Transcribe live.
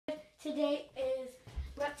Today is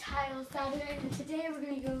Reptile Saturday, and today we're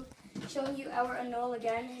going to go showing you our anole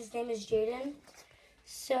again. His name is Jaden.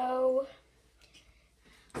 So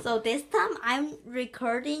this time I'm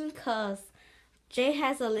recording because Jay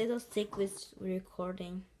has a little stick with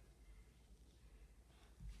recording.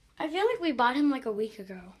 I feel like we bought him like a week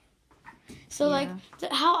ago. So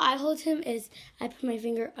how I hold him is I put my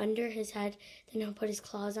finger under his head, then he'll put his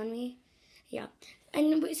claws on me. Yeah.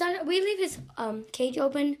 And we leave his cage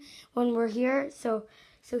open when we're here, so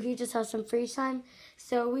he just has some free time.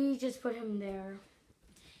 So we just put him there.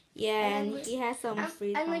 Yeah, and he has some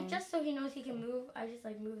free time. And just so he knows he can move, I just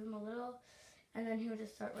move him a little, and then he'll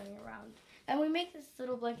just start running around. And we make this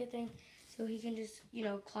little blanket thing so he can just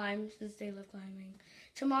climb since they love climbing.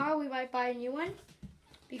 Tomorrow we might buy a new one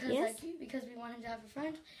because we want him to have a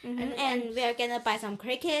friend. Mm-hmm. And we are gonna buy some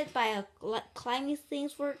cricket, buy a climbing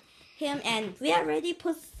things for him, and we already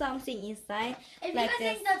put something inside. If you guys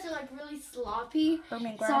think that's really sloppy,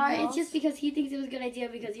 sorry, it's just because he thinks it was a good idea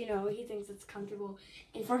because he thinks it's comfortable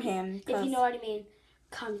for him. If you know what I mean,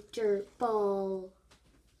 comfortable.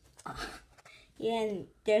 Yeah, and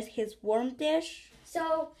there's his warm dish.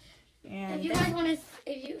 So if you guys want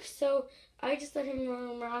to, I just let him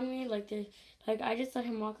roam around me I just let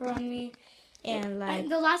him walk around me. And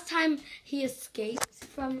the last time he escaped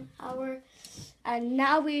from and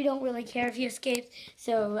now we don't really care if he escapes,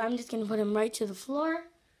 so I'm just going to put him right to the floor.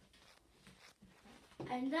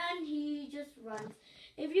 And then he just runs.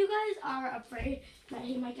 If you guys are afraid that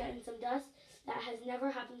he might get in some dust, that has never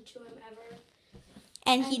happened to him ever.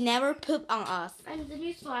 And he never pooped on us. And the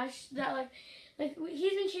newsflash that he's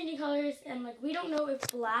been changing colors, and we don't know if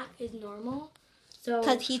black is normal. So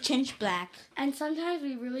because he changed black. And sometimes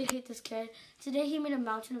we really hate this kid. Today he made a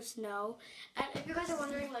mountain of snow. And if you guys are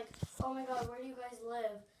wondering, oh my god, where do you guys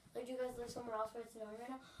live? Do you guys live somewhere else where it's snowing right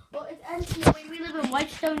now? Well, it's snowing. We live in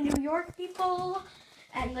Whitestone, New York, people.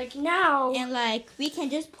 And now. And we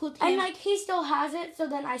can just put him. And he still has it. So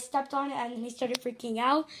then I stepped on it and he started freaking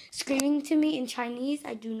out, screaming to me in Chinese.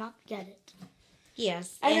 I do not get it.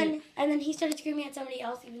 Yes. And then he started screaming at somebody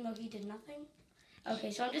else even though he did nothing.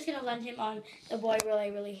 Okay, so I'm just going to land him on the boy I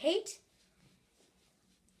really hate.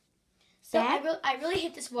 So I really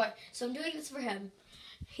hate this boy, so I'm doing this for him.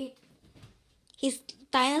 His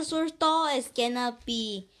dinosaur doll is going to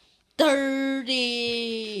be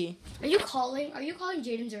dirty. Are you calling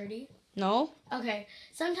Jaden dirty? No. Okay,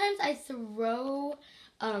 sometimes I throw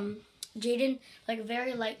Jaden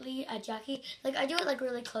very lightly at Jackie. I do it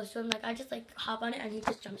really close to him. I just hop on it and he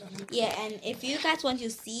just jumps on me. Yeah, and if you guys want to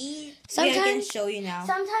see, we can show you now.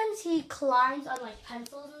 Sometimes he climbs on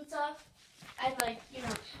pencils and stuff, and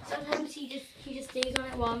sometimes he just stays on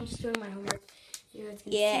it while I'm just doing my homework.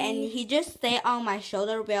 And he just stay on my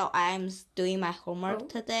shoulder while I'm doing my homework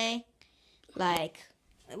today.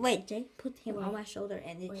 Wait, Jay, put him on my shoulder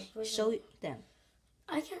and show them.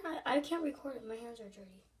 I can't record it. My hands are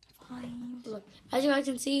dirty. Fine. Look, as you guys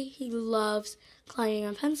can see, he loves climbing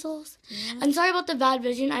on pencils. Yeah. I'm sorry about the bad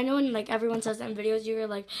vision. I know when everyone says that in videos, you're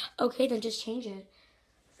okay, then just change it.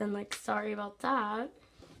 Then sorry about that.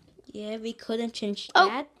 Yeah, we couldn't change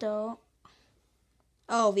that though.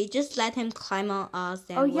 Oh, we just let him climb on us.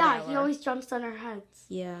 And yeah, he always jumps on our heads.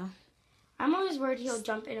 Yeah. I'm always worried he'll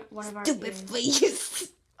jump in one of our Stupid ears.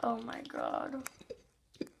 face. Oh my god.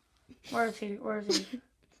 Where is he?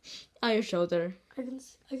 On your shoulder. I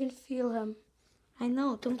can feel him. I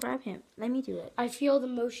know. Don't grab him. Let me do it. I feel the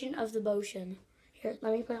motion of the motion. Here,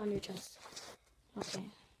 let me put it on your chest. Okay.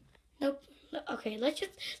 Nope. Okay, let's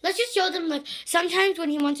just show them sometimes when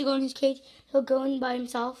he wants to go in his cage, he'll go in by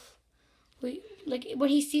himself. When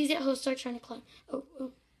he sees it, he'll start trying to climb.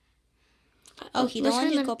 Oh, he don't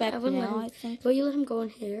want to go back now, I think. Will you let him go in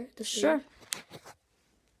here? Sure.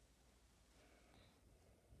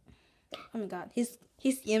 Oh my god, he's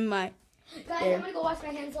in my... Guys, I'm gonna go wash my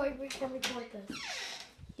hands so we can record this.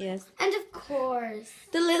 Yes. And of course,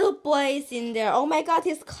 the little boy is in there. Oh my god,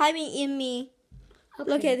 he's climbing in me. Okay.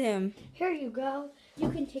 Look at him. Here you go. You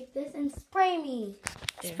can take this and spray me.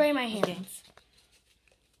 There. Spray my hands.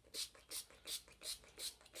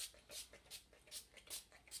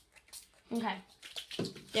 Okay.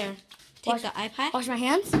 There. Take the iPad. Wash my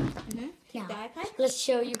hands. Mm-hmm. Now, the iPad. Let's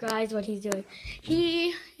show you guys what he's doing.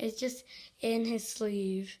 He is just in his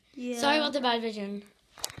sleeve. Yeah. Sorry about the bad vision.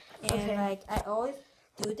 And I always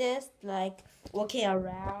do this, walking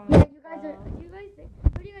around. Who do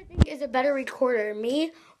you guys think is a better recorder,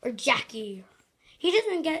 me or Jackie? He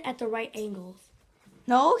doesn't get at the right angles.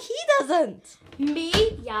 No, he doesn't.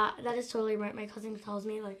 Me? Yeah, that is totally right. My cousin tells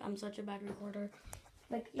me I'm such a bad recorder.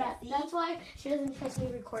 That's why she doesn't trust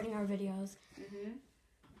me recording our videos. Mm-hmm.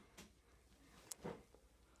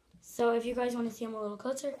 So if you guys want to see him a little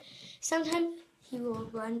closer, sometimes he will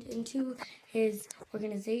run into his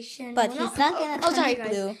organization. But he's not gonna turn to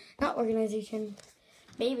blue. Not organization.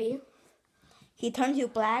 Maybe. He turned to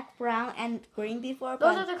black, brown, and green before.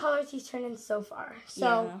 Those are the colors he's turned in so far.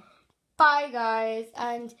 So, bye guys,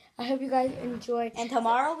 and I hope you guys enjoyed. And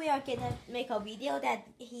tomorrow we are gonna make a video that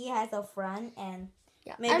he has a friend and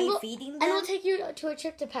maybe feeding them. And we'll take you to a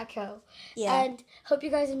trip to Petco. Yeah. And hope you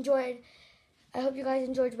guys enjoyed. I hope you guys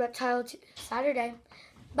enjoyed Reptile Saturday.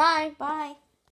 Bye. Bye.